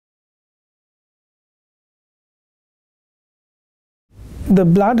The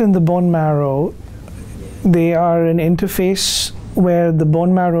blood and the bone marrow, they are an interface where the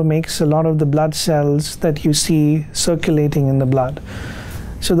bone marrow makes a lot of the blood cells that you see circulating in the blood.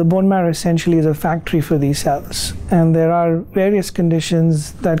 So the bone marrow essentially is a factory for these cells. And there are various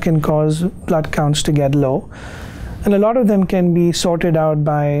conditions that can cause blood counts to get low. And a lot of them can be sorted out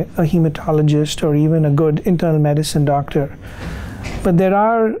by a hematologist or even a good internal medicine doctor. But there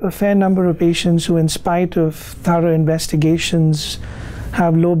are a fair number of patients who, in spite of thorough investigations,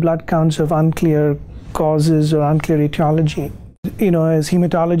 have low blood counts of unclear causes or unclear etiology. As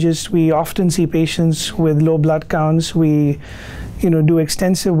hematologists, we often see patients with low blood counts. We do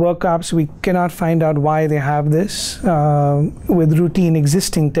extensive workups. We cannot find out why they have this with routine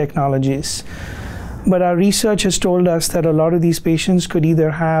existing technologies. But our research has told us that a lot of these patients could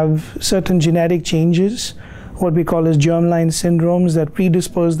either have certain genetic changes, what we call as germline syndromes, that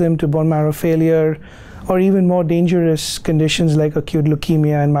predispose them to bone marrow failure, or even more dangerous conditions like acute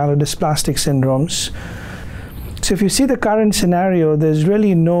leukemia and myelodysplastic syndromes. So if you see the current scenario, there's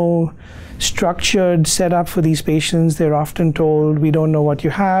really no structured setup for these patients. They're often told, we don't know what you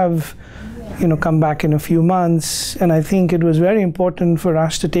have, come back in a few months. And I think it was very important for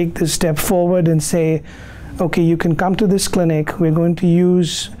us to take this step forward and say, okay, you can come to this clinic. We're going to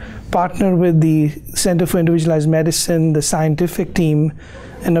partner with the Center for Individualized Medicine, the scientific team,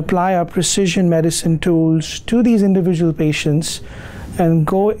 and apply our precision medicine tools to these individual patients and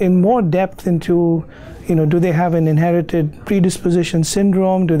go in more depth into, do they have an inherited predisposition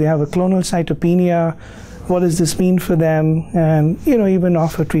syndrome? Do they have a clonal cytopenia? What does this mean for them? And, even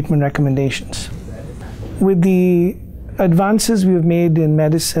offer treatment recommendations. With the advances we've made in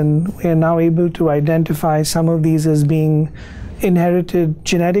medicine, we are now able to identify some of these as being inherited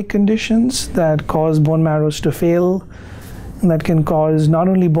genetic conditions that cause bone marrows to fail, and that can cause not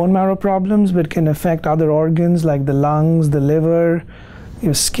only bone marrow problems, but can affect other organs like the lungs, the liver,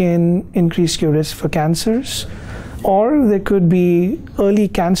 your skin, increase your risk for cancers. Or there could be early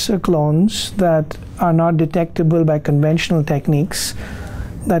cancer clones that are not detectable by conventional techniques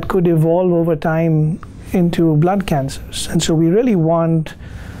that could evolve over time into blood cancers. And so we really want,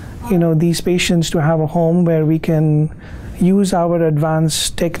 these patients to have a home where we can use our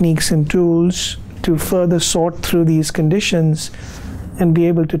advanced techniques and tools to further sort through these conditions and be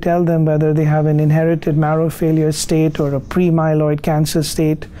able to tell them whether they have an inherited marrow failure state or a pre-myeloid cancer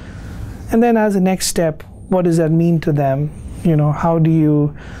state. And then as a next step, what does that mean to them? How do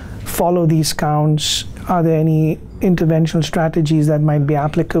you follow these counts? Are there any interventional strategies that might be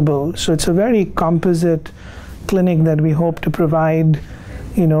applicable? So it's a very composite clinic that we hope to provide,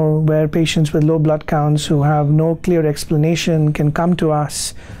 where patients with low blood counts who have no clear explanation can come to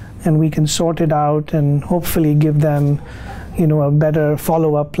us and we can sort it out and hopefully give them, a better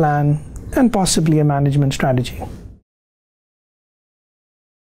follow-up plan and possibly a management strategy.